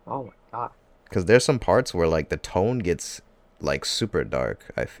 Oh my god. Because there's some parts where, like, the tone gets, like, super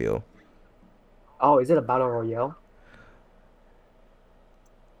dark, I feel. Oh, is it a battle royale?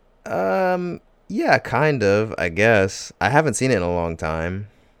 Um, yeah, kind of, I guess. I haven't seen it in a long time.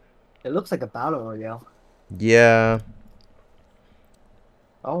 It looks like a battle royale. Yeah.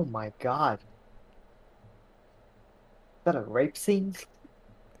 Oh my god. Is that a rape scene?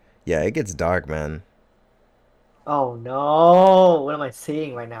 Yeah, it gets dark, man. Oh no! What am I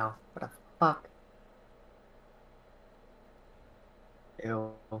seeing right now? What the fuck?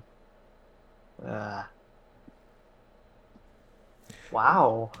 Ew. Uh,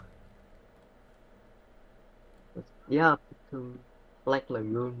 wow. Yeah, to Black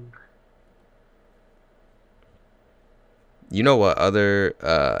Lagoon. You know what other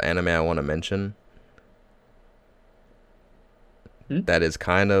anime I want to mention? Hmm? That is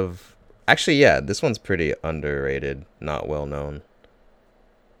kind of. Actually, yeah, this one's pretty underrated, not well known.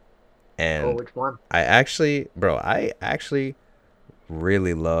 Oh, And which one? I actually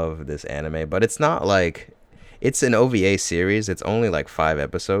really love this anime, but it's not like. It's an OVA series, it's only like 5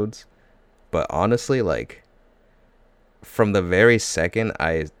 episodes. But honestly, like, from the very second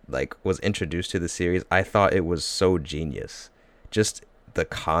I like was introduced to the series, I thought it was so genius. Just the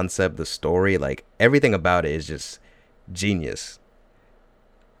concept, the story, like everything about it is just genius.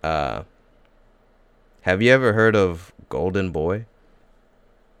 Uh, have you ever heard of Golden Boy?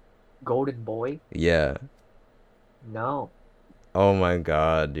 Golden Boy? Yeah. No. Oh my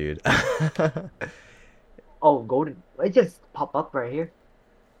god, dude. Oh, Golden. It just pop up right here.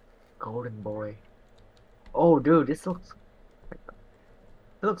 Golden Boy. Oh, dude, this looks. It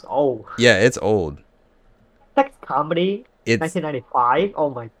looks old. Yeah, it's old. Sex comedy, It's 1995. Oh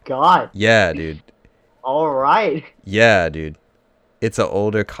my god. yeah, dude. All right. Yeah, dude. It's an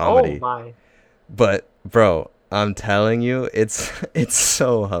older Oh comedy. my. But bro, I'm telling you, it's it's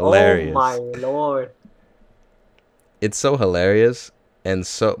so Oh my hilarious. lord. It's so hilarious and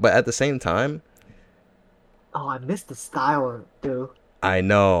so but at the same time, Oh, I missed the style, dude. I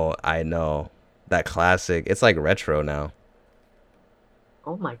know. That classic. It's like retro now.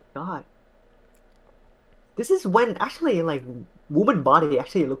 Oh my god. This is when actually like woman body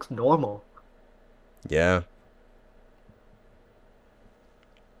actually looks normal. Yeah.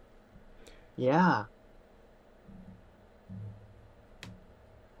 Yeah.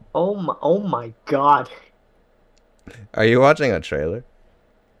 Oh my god. Are you watching a trailer?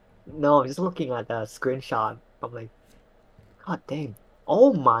 No, I'm just looking at the screenshot. I'm like, god damn.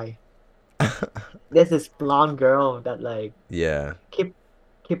 Oh my. There's this blonde girl that like Yeah. keep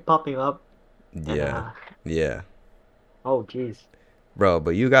keep popping up and Yeah. Yeah. oh jeez. Bro,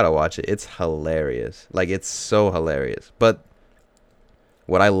 but you gotta watch it. It's hilarious. Like, it's so hilarious. But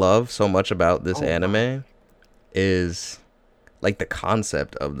what I love so much about this Oh my. anime is, like, the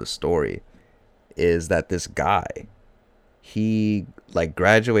concept of the story is that this guy, he, like,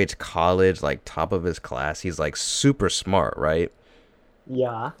 graduates college, like, top of his class. He's, like, super smart, right?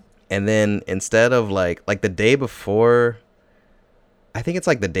 Yeah. And then instead of, like, the day before, I think it's,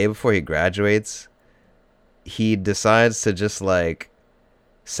 like, the day before he graduates, he decides to just, like,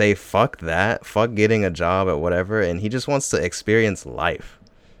 say fuck that, fuck getting a job at whatever, and he just wants to experience life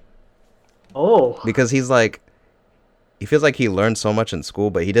Oh. because he's like he feels like he learned so much in school,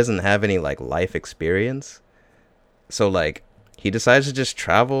 but he doesn't have any like life experience. So like he decides to just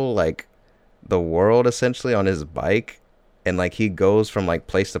travel like the world essentially on his bike, and like he goes from like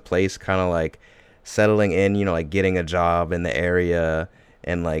place to place, kind of like settling in, like getting a job in the area,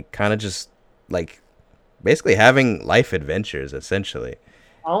 and like kind of just like basically having life adventures essentially.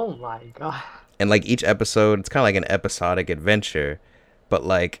 Oh my god. And like each episode it's kind of like an episodic adventure, but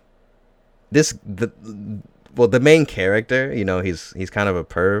like this the main character, he's kind of a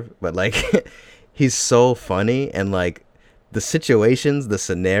perv, but like he's so funny, and like the situations, the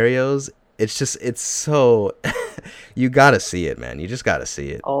scenarios, it's so you gotta see it, man. You just gotta see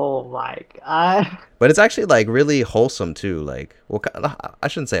it. Oh my god. But it's actually like really wholesome too. Like, well, I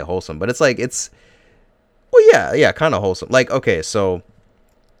shouldn't say wholesome, but it's like well, yeah, kind of wholesome. Like, okay, so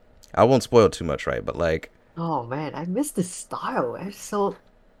I won't spoil too much, right? But like, Oh man, I miss this style. It's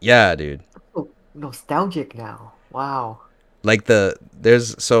yeah, dude. so nostalgic now. Wow. Like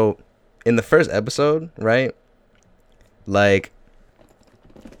there's so in the first episode, right? Like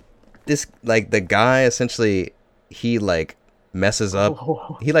this, like the guy essentially, he like messes up.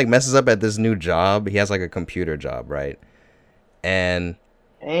 Oh, He like messes up at this new job. He has like a computer job, right? And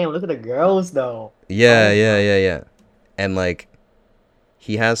damn, look at the girls though. yeah, Oh yeah, my. yeah, yeah. And like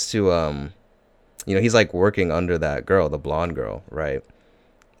he has to he's like working under that girl, the blonde girl, right?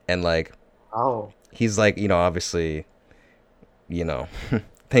 And like Oh, he's like, obviously, you know,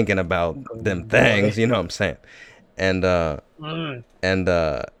 thinking about them golden things, boy. you know what I'm saying? And Mm. and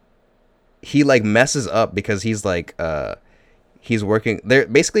he like messes up because he's like he's working there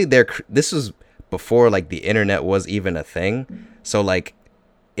basically this was before like the internet was even a thing. So like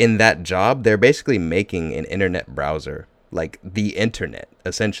in that job, they're basically making an internet browser, like the internet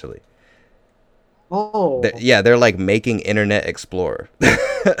essentially. Oh, Yeah, they're like making Internet Explorer.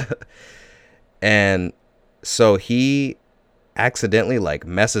 And so he accidentally like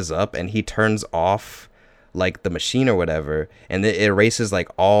messes up and he turns off like the machine or whatever, and it erases like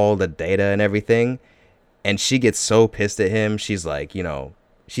all the data and everything. And she gets so pissed at him. She's like,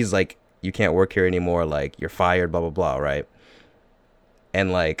 you can't work here anymore, like you're fired, blah blah blah, right?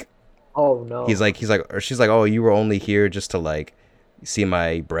 And like oh no. or she's like, oh, you were only here just to like see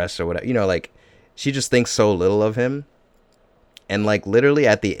my breasts or whatever, like she just thinks so little of him. And like literally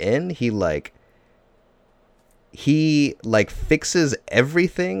at the end, he fixes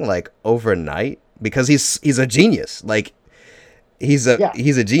everything like overnight because he's a genius. Like Yeah.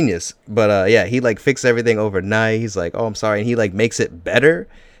 he's a genius. But yeah, he like fixed everything overnight. He's like, oh, I'm sorry, and he like makes it better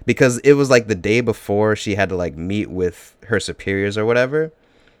because it was like the day before she had to like meet with her superiors or whatever.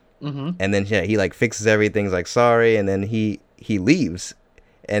 Mm-hmm. And then yeah, he like fixes everything. He's like, sorry, and then he leaves.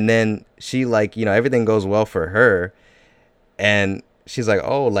 And then she like, everything goes well for her, and she's like,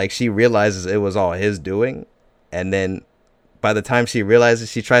 oh, like she realizes it was all his doing. And then by the time she realizes,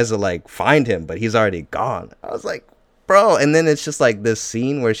 she tries to like find him, but he's already gone. I was like, bro. And then it's just like this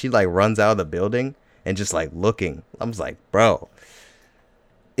scene where she like runs out of the building and just like looking. I was like, bro,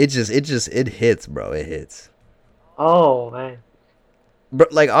 it hits, bro. It hits. Oh man.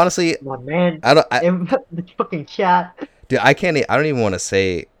 But like honestly, My man. I don't I In the fucking chat. dude, I don't even want to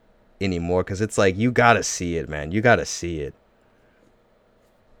say anymore because it's like you gotta see it, man. You gotta see it.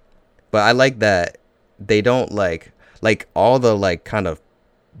 But I like that they don't like all the like kind of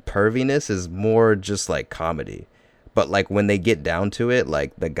perviness is more just like comedy. But like when they get down to it,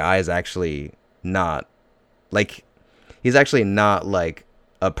 like the guy's actually not like he's actually not like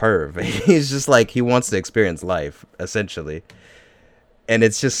a perv. He's just like he wants to experience life essentially. And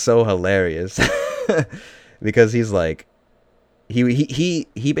it's just so hilarious because he's like he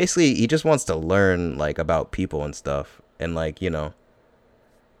basically he just wants to learn like about people and stuff and like,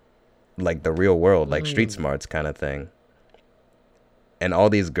 like the real world, like street Mm. smarts kind of thing. And all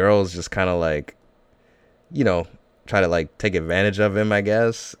these girls just kind of like, you know, try to like take advantage of him, I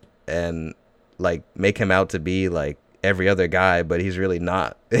guess, and like make him out to be like every other guy, but he's really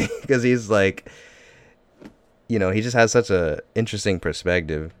not because he's like, he just has such a interesting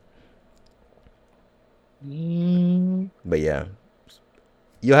perspective. Mm. But yeah,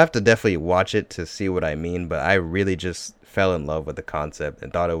 you'll have to definitely watch it to see what I mean, but I really just fell in love with the concept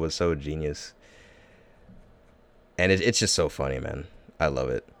and thought it was so genius. And it's just so funny, man. I love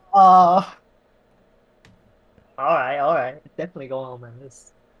it. Uh. All right. All right. Definitely go on, man.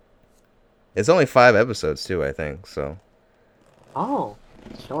 This. It's only 5 episodes too, I think. So Oh,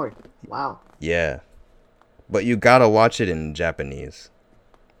 short. Wow. yeah, but you gotta watch it in Japanese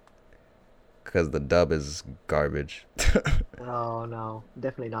because the dub is garbage. Oh no,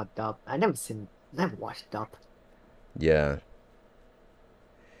 definitely not dub. I never seen, never watched dub. Yeah,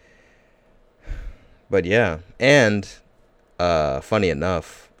 but yeah, and funny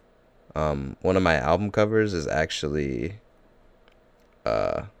enough, one of my album covers is actually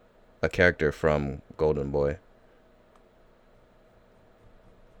uh a character from Golden Boy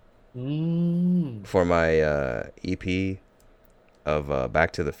Mm. for my EP of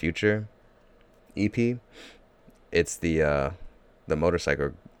Back to the Future EP. It's the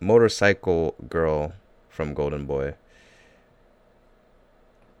motorcycle girl from Golden Boy,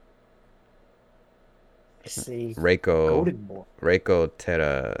 I see. Reiko Golden Boy.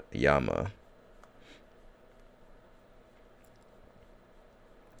 Terayama.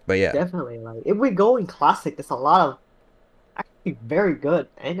 But yeah, Definitely, like if we go in classic, there's a lot of actually very good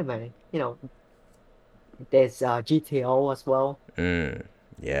anime. There's GTO as well. mm,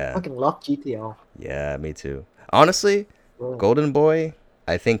 yeah, Fucking love GTO. yeah, me too. Honestly, Yeah. Golden Boy,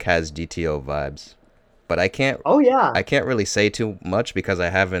 I think has GTO vibes, but Oh yeah, I can't really say too much because I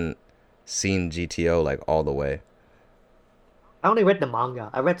haven't seen GTO like all the way. I only read the manga.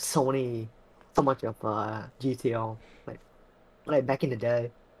 I read so much of GTO like back in the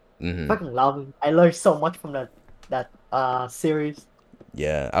day. Hmm. Fucking love him. I learned so much from that series.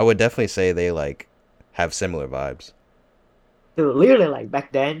 Yeah, I would definitely say they like have similar vibes. Dude, literally like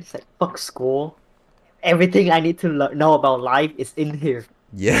back then, it's like fuck school. Everything I need to know about life is in here.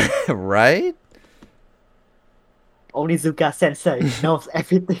 Yeah, right? Onizuka Sensei knows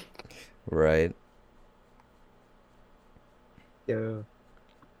everything. Right. Yeah.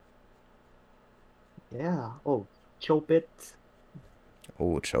 Yeah. Oh, Chobits.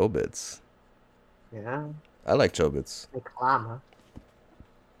 Oh, Chobits. Yeah. I like Chobits. Like Llama.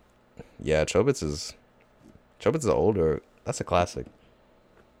 Yeah, Chobits is older. That's a classic.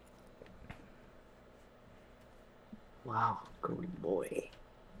 Wow, Golden Boy.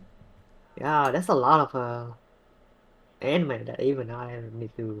 Yeah, that's a lot of anime that even I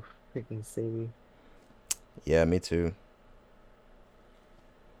need to freaking see. Yeah, me too.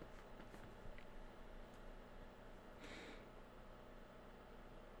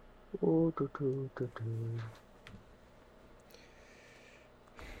 Ooh, doo, doo, doo, doo.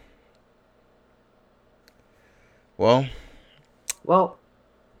 Well, Well,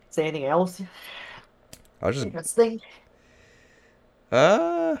 say anything else I was just interesting?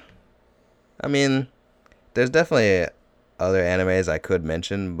 uh I mean, there's definitely other animes I could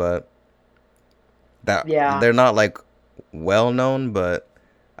mention, but that Yeah, they're not like well known, but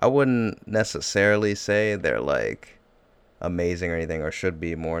I wouldn't necessarily say they're like amazing or anything or should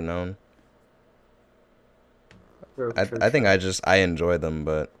be more known. true, true, I think true. I enjoy them,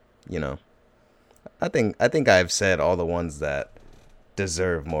 but you know, I think I've said all the ones that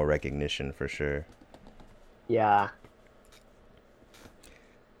deserve more recognition for sure. Yeah,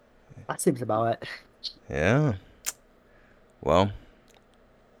 that seems about it. Yeah. Well,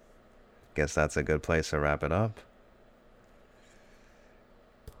 guess that's a good place to wrap it up.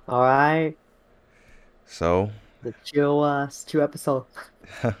 All right, So, the chill episode.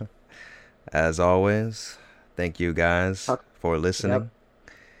 as always, thank you guys Talk. for Yep. listening.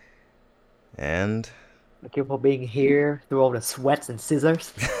 And Thank you for being here through all the sweats and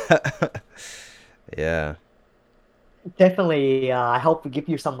scissors. yeah, Definitely, I hope we give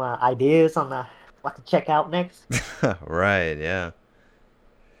you some ideas on what to check out next. right, yeah.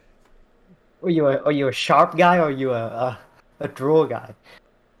 Are you a sharp guy or are you a draw guy?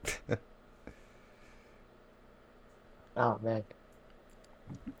 Oh man,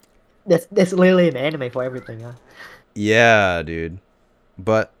 there's literally an anime for everything, huh? Yeah, dude.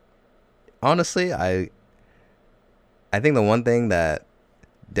 But honestly, I think the one thing that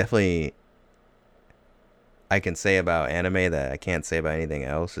definitely I can say about anime that I can't say about anything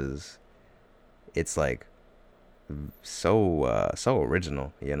else is it's like so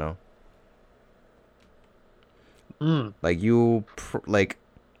original, you know? Mm.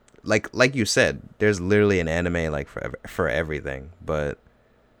 Like like you said, there's literally an anime like for everything, but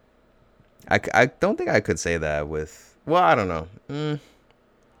I don't think I could say that with well, I don't know.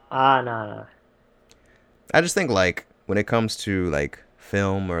 Ah, no, no. I just think like when it comes to like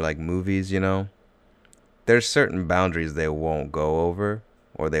film or like movies, you know, there's certain boundaries they won't go over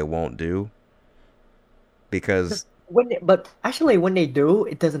or they won't do because But actually, when they do,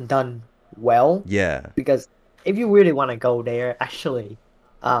 it doesn't done well yeah, because if you really want to go there, actually,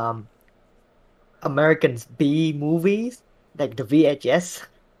 um, Americans B movies like the VHS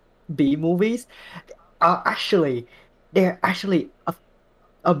B movies are actually they're actually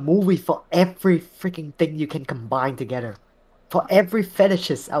a movie for every freaking thing you can combine together. For every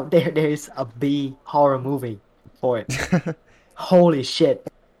fetishes out there, there is a B horror movie for it. Holy shit!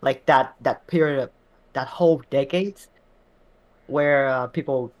 Like that period, that whole decades where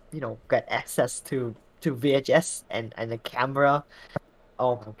people get access to VHS and the camera.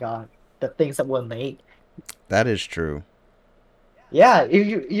 Oh my god, the things that were made. that is true. Yeah,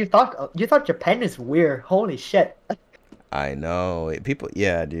 you thought Japan is weird. Holy shit! I know. People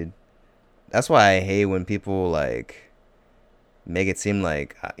yeah, dude. That's why I hate when people like make it seem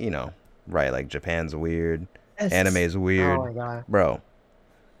like you know, right, like Japan's weird, Yes. anime's Oh weird. my god. Bro,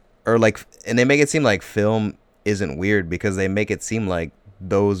 or like and they make it seem like film isn't weird because they make it seem like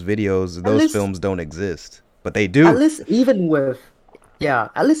At those least films don't exist but they at do. least even with yeah,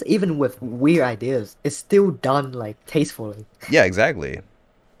 at least even with weird ideas, it's still done like tastefully. Yeah, exactly.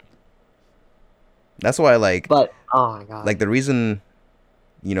 That's why But oh my god. like the reason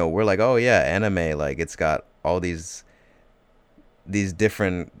you know we're like oh yeah anime like it's got all these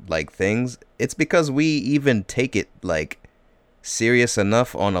different like things it's because we even take it like serious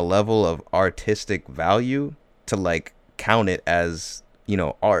enough on a level of artistic value to like count it as you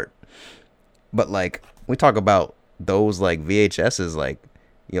know art. But like we talk about those like VHSs, like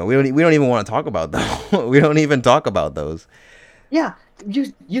you know we don't even want to talk about them. We don't even talk about those. Yeah,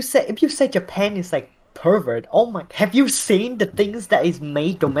 you say if you say Japan is like pervert, oh my, have you seen the things that is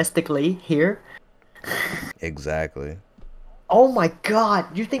made domestically here? Exactly. Oh my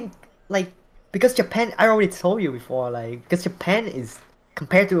God, you think like because Japan, I already told you before, like because Japan is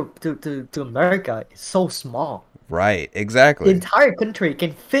compared to America, it's so small. Right, The exactly. entire country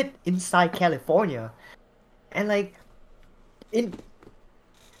can fit inside California, and like in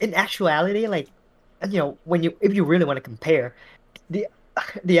in actuality, like when you if you really want to compare, the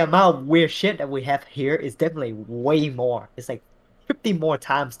the amount of weird shit that we have here is definitely way more. It's like 50 more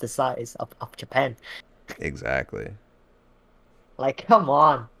times the size of Japan. Exactly. Like, come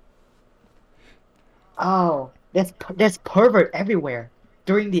on. Oh, there's pervert everywhere.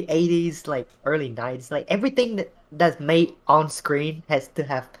 During the 80s, like early 90s, like everything that's made on screen has to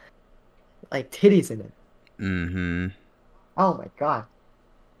have like titties in it. Mm-hmm. Oh my god.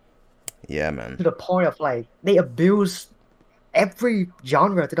 Yeah, man. To the point of like they abuse every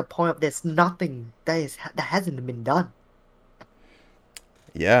genre to the point of there's nothing that hasn't been done.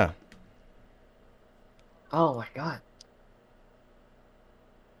 Yeah. Oh my god.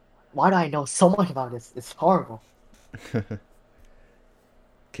 Why do I know so much about this? It's horrible.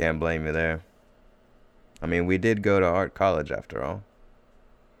 Can't blame you there. I mean, we did go to art college after all.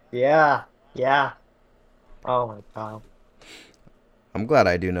 Yeah, yeah. Oh my god. I'm glad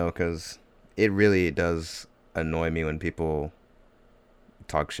I do know because it really does annoy me when people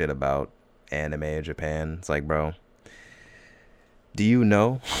talk shit about anime in Japan. It's like, bro, do you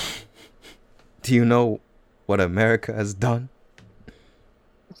know? Do you know what America has done?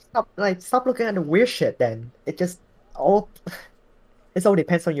 Stop looking at the weird shit then. All it all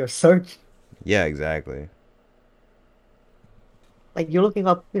depends on your search. Yeah, exactly. Like you're looking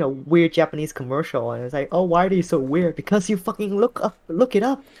up, weird Japanese commercial and it's like, oh, why are they so weird? Because you fucking look it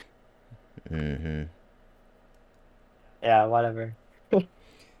up. Mm-hmm. Yeah, whatever.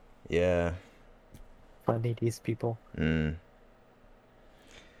 Yeah. Funny these people. Mm.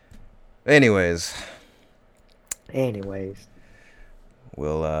 Anyways, Anyways.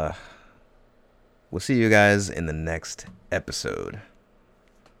 we'll we'll see you guys in the next episode.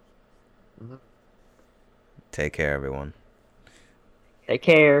 Mhm. Take care, everyone. Take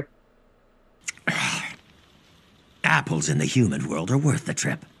care. Apples in the human world are worth the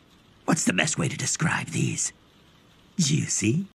trip. What's the best way to describe these? Juicy?